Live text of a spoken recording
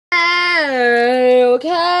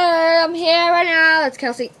it's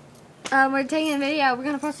Kelsey. We're taking a video. We're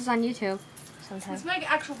gonna post this on YouTube sometime. Let's make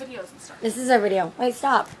actual videos and stuff. This is our video. Wait,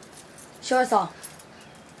 stop. Show us all.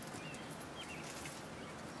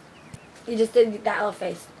 You just did that little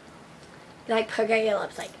face. You like poke out your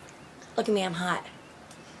lips like, look at me, I'm hot.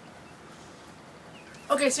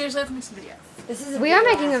 Okay, seriously, let's make some videos. This is a We are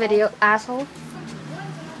making a video, asshole.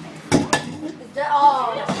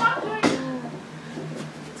 Oh. Stop doing it.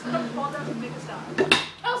 It's gonna fall down and make us stop.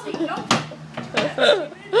 Elsie, no.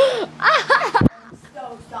 I'm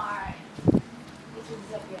so sorry.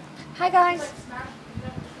 Hi guys.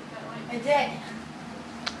 I did.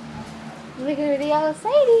 We're making a video with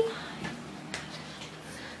Sadie.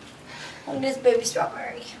 Look at this baby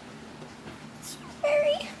strawberry.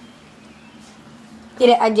 Strawberry. Get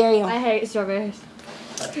it, I dare you. I hate strawberries.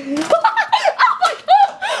 Oh my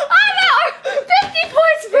god! I know! 50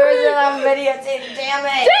 points for There was me! another video saying, damn it.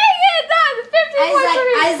 Dang it! That's 50 points for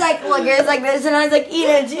me! I was like, look, it was like this, and I was like, eat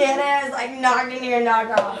it, and I was like, knocked in here, knock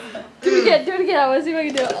off. Do it again, do it again. I want to see if I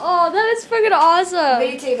can do it. Oh, that is freaking awesome.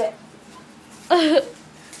 Videotape it.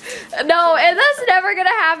 No, and that's never gonna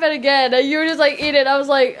happen again. You were just like, eat it. I was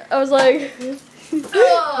like, Ugh.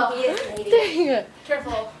 Yes, lady. dang it.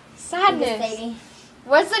 Careful. Yes, Sadness. lady.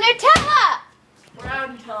 What's the Nutella? We're out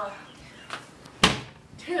of Nutella.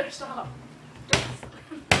 Taylor, stop.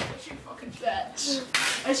 What's your fucking bitch?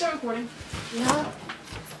 I start recording. Yeah.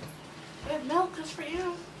 I have milk just for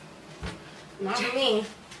you. Not for me.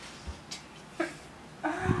 I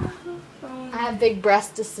have big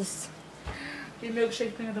breasts. Your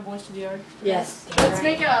milkshake thing at the Voice to the Yard. Yes. Let's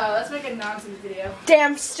make a nonsense video.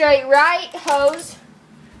 Damn straight right, hoes.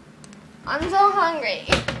 I'm so hungry.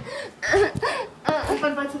 If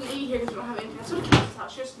I find something to eat here because we don't have anything. Let's go to Kelsey's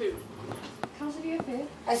house. She has food. Kelsey, do you have food?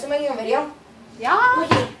 I'm still making a video. Yeah.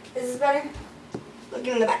 Looky, is this better? Look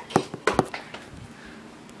in the back.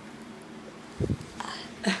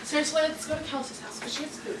 Seriously, let's go to Kelsey's house because she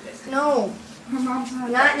has food. Basically. No, Her mom's not.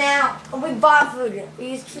 not now. We bought food.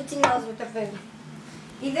 We used $15 worth of food.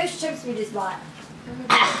 Eat those chips we just bought.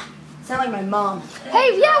 Sound like my mom.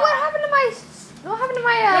 Hey, yeah. What happened to my? What happened to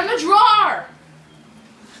my? In the drawer.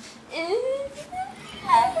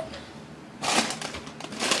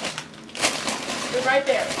 They're right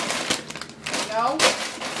there. No.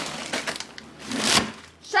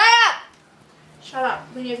 Shut up. Shut up.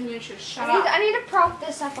 We need to make sure. Shut I up. need to prop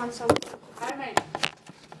this up on something. I might.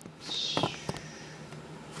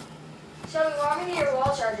 Shelby, log into your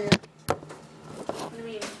wall charger. What do you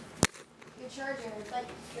mean? Your charger. It's like,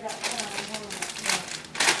 get up. Hold on.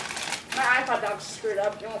 My iPod dock's screwed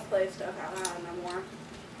up. You won't play stuff out loud no more.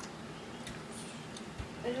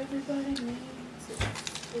 Everybody needs a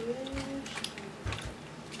solution.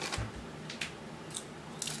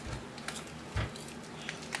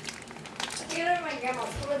 Get over to my grandma.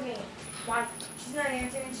 Come with me. Why? She's not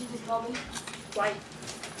answering. She just called me. Why?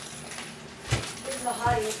 This is a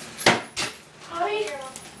hottie. Hi.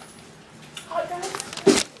 Hot guys.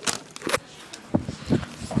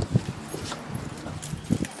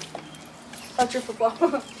 That's your football.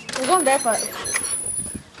 We're going barefoot.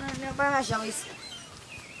 No, bye bye, Shelby's.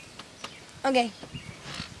 Okay.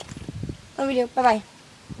 What do we do? Bye bye.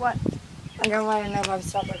 What? I'm gonna want to know if I'm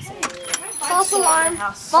Starbucks. False alarm.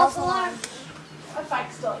 False alarm. My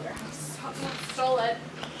bike's still at your house. Someone stole it.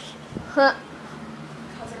 Huh.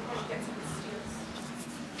 Because everybody gets it steals.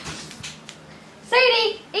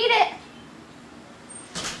 Sadie, eat it.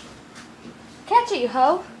 Catch it, you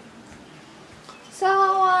hoe. So,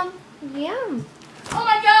 yum. Oh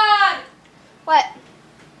my god! What?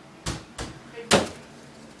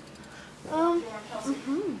 You want Kelsey?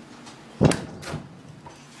 Mhm.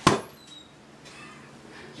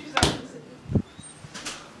 She's not listening.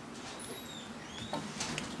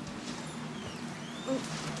 Oh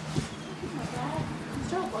my god. I'm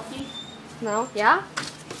so lucky. No. Yeah?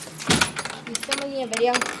 You still making a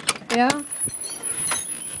video? Yeah.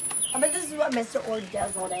 I bet this is what Mr. Ord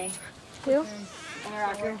does all day. Who?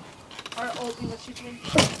 Interactor. Our old English teacher.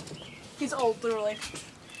 He's old, literally.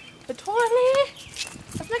 But totally.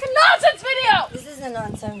 Let's make a nonsense video! This is a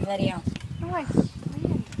nonsense video. Oh my.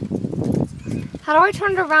 How do I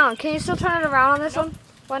turn it around? Can you still turn it around on this one?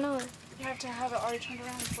 Why not? You have to have it already turned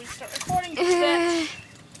around before you start recording.